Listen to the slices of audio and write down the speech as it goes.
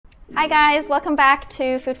Hi guys, welcome back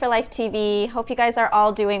to Food for Life TV. Hope you guys are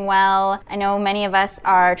all doing well. I know many of us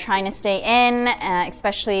are trying to stay in,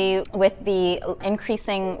 especially with the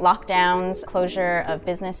increasing lockdowns, closure of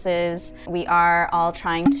businesses. We are all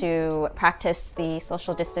trying to practice the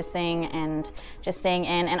social distancing and just staying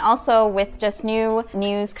in. And also with just new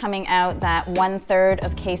news coming out that 1/3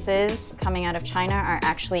 of cases coming out of China are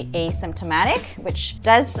actually asymptomatic, which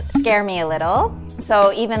does scare me a little.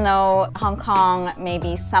 So even though Hong Kong may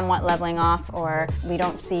be somewhat leveling off or we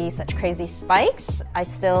don't see such crazy spikes, I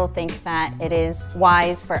still think that it is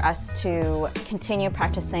wise for us to continue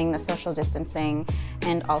practicing the social distancing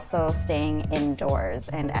and also staying indoors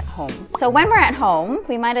and at home. So when we're at home,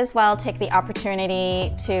 we might as well take the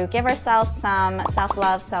opportunity to give ourselves some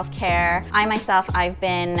self-love, self-care. I've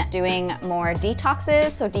been doing more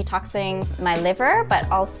detoxes, so detoxing my liver, but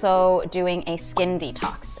also doing a skin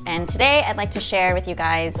detox. And today I'd like to share with you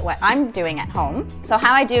guys what I'm doing at home. So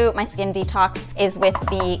how I do my skin detox is with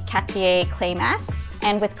the Cattier clay masks.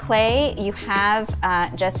 And with clay, you have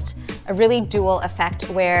just a really dual effect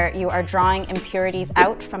where you are drawing impurities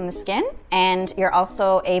out from the skin, and you're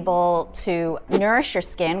also able to nourish your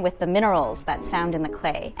skin with the minerals that's found in the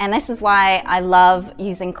clay. And this is why I love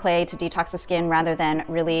using clay to detox the skin rather than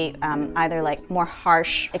really either like more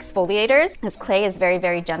harsh exfoliators, because clay is very,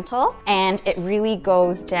 very gentle and it really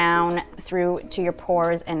goes down through to your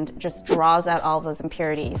pores and just draws out all those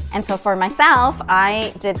impurities. And so for myself,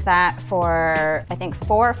 I did that for I think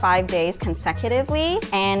 4 or 5 days consecutively,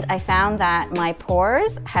 and I found that my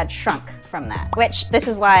pores had shrunk from that, which this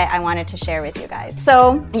is why I wanted to share with you guys.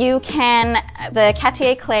 So the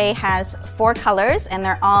Cattier clay has 4 colors, and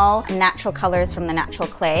they're all natural colors from the natural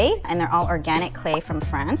clay, and they're all organic clay from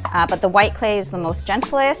France. But the white clay is the most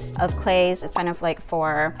gentlest of clays. It's kind of like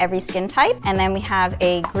for every skin type. And then we have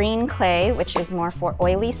a green clay, which is more for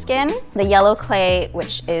oily skin, the yellow clay,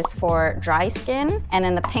 which is for dry skin, and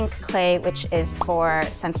then the pink clay, which is for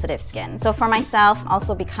sensitive skin. So for myself,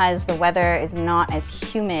 also because the weather is not as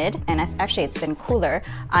humid, and actually it's been cooler,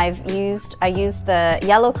 I used the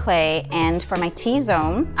yellow clay, and for my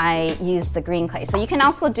T-zone, I used the green clay. So you can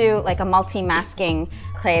also do like a multi-masking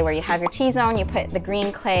clay where you have your T-zone, you put the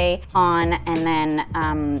green clay on, and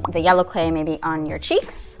then the yellow clay maybe on your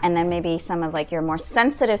cheeks, and then maybe some of like your more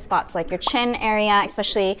sensitive spots like your chin area,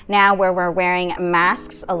 especially now where we're wearing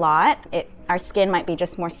masks a lot. Our skin might be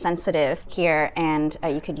just more sensitive here, and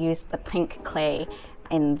you could use the pink clay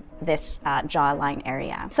in this jawline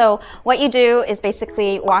area. So what you do is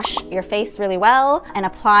basically wash your face really well and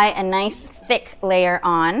apply a nice thick layer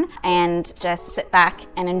on, and just sit back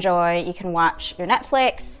and enjoy. You can watch your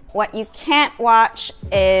Netflix. What you can't watch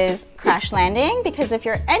is Crash Landing, because if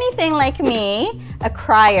you're anything like me, a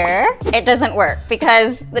crier, it doesn't work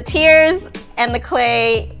because the tears and the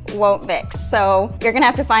clay won't mix. So you're gonna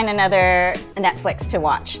have to find another Netflix to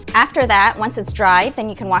watch. After that, once it's dried, then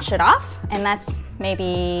you can wash it off, and that's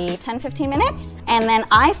maybe 10-15 minutes. And then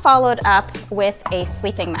I followed up with a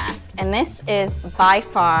sleeping mask. And this is by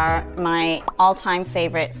far my all-time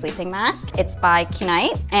favorite sleeping mask. It's by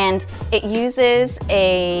Kneipp, and it uses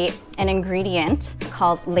an ingredient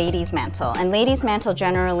called lady's mantle. And lady's mantle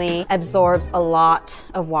generally absorbs a lot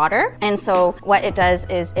of water. And so what it does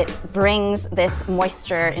is it brings this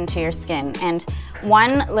moisture into your skin. And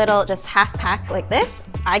one little just half pack like this,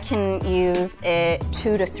 I can use it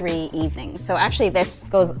 2 to 3 evenings. So actually this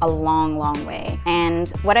goes a long, long way. And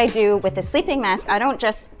what I do with the sleeping mask, I don't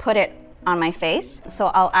just put it on my face. So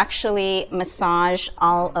I'll actually massage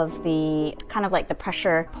all of the kind of like the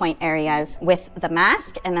pressure point areas with the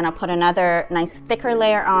mask, and then I'll put another nice thicker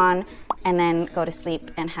layer on, and then go to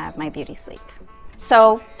sleep and have my beauty sleep.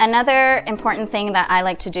 So another important thing that I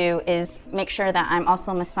like to do is make sure that I'm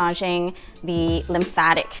also massaging the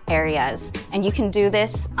lymphatic areas. And you can do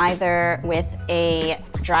this either with a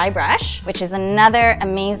dry brush, which is another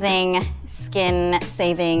amazing skin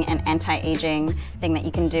saving and anti-aging thing that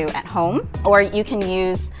you can do at home, or you can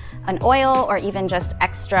use an oil or even just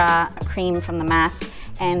extra cream from the mask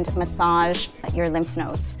and massage your lymph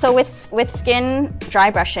nodes. So with skin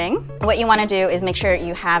dry brushing, what you want to do is make sure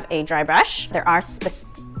you have a dry brush. There are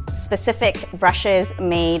specific brushes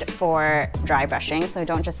made for dry brushing, so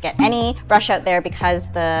don't just get any brush out there, because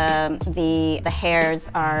the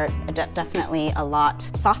hairs are definitely a lot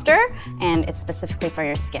softer, and it's specifically for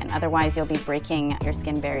your skin. Otherwise you'll be breaking your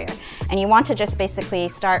skin barrier. And you want to just basically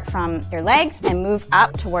start from your legs and move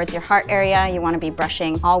up towards your heart area. You want to be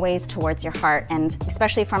brushing always towards your heart, and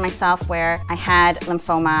especially for myself where I had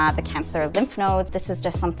lymphoma, the cancer of lymph nodes, this is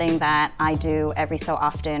just something that I do every so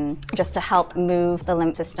often just to help move the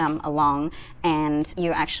lymph system along, and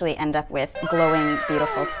you actually end up with glowing,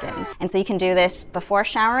 beautiful skin. And so you can do this before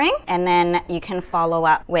showering, and then you can follow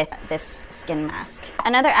up with this skin mask.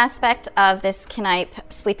 Another aspect of this Kneipp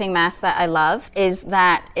sleeping mask that I love is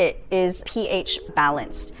that it is pH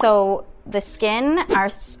balanced. So the skin,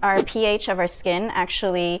 our pH of our skin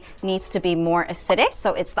actually needs to be more acidic.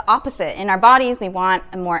 So it's the opposite. In our bodies, we want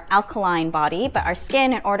a more alkaline body, but our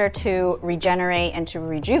skin, in order to regenerate and to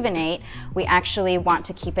rejuvenate, we actually want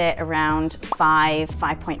to keep it around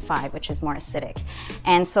 5.5, which is more acidic.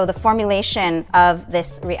 And so the formulation of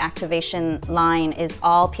this reactivation line is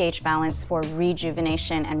all pH balanced for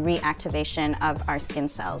rejuvenation and reactivation of our skin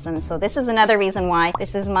cells. And so this is another reason why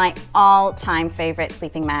this is my all-time favorite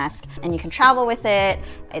sleeping mask. And you can travel with it,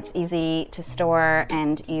 it's easy to store,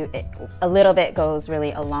 and a little bit goes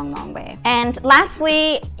really a long, long way. And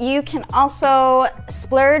lastly, you can also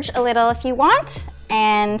splurge a little if you want,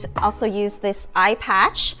 and also use this eye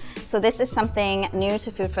patch. So this is something new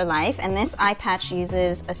to Food for Life, and this eye patch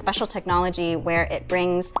uses a special technology where it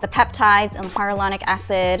brings the peptides and hyaluronic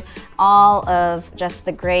acid, all of just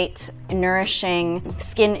the great nourishing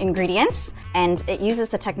skin ingredients, and it uses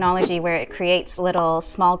the technology where it creates little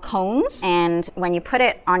small cones, and when you put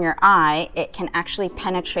it on your eye, it can actually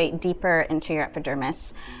penetrate deeper into your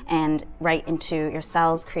epidermis and right into your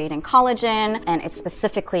cells, creating collagen, and it's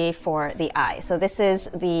specifically for the eye. So this is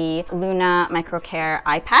the Luna Microcare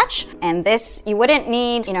eye patch, and this you wouldn't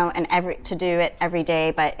need, to do it every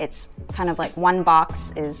day, but it's kind of like one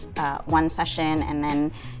box is one session, and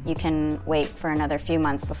then you can wait for another few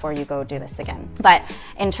months before you go do this again. But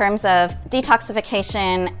in terms of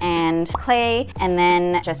detoxification and clay, and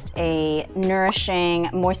then just a nourishing,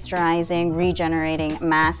 moisturizing, regenerating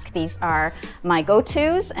mask, these are my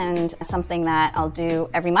go-tos and something that I'll do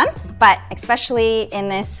every month. But especially in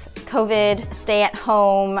this COVID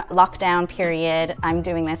stay-at-home lockdown period, I'm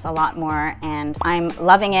doing this a lot more, and I'm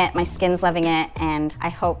loving it. My skin's loving it, and I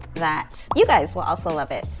hope that you guys will also love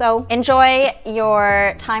it. So enjoy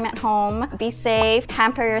your time at home, be safe,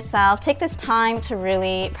 pamper yourself, take this time to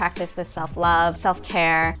really practice this self-love,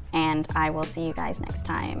 self-care, and I will see you guys next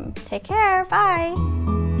time. Take care,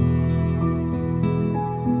 bye.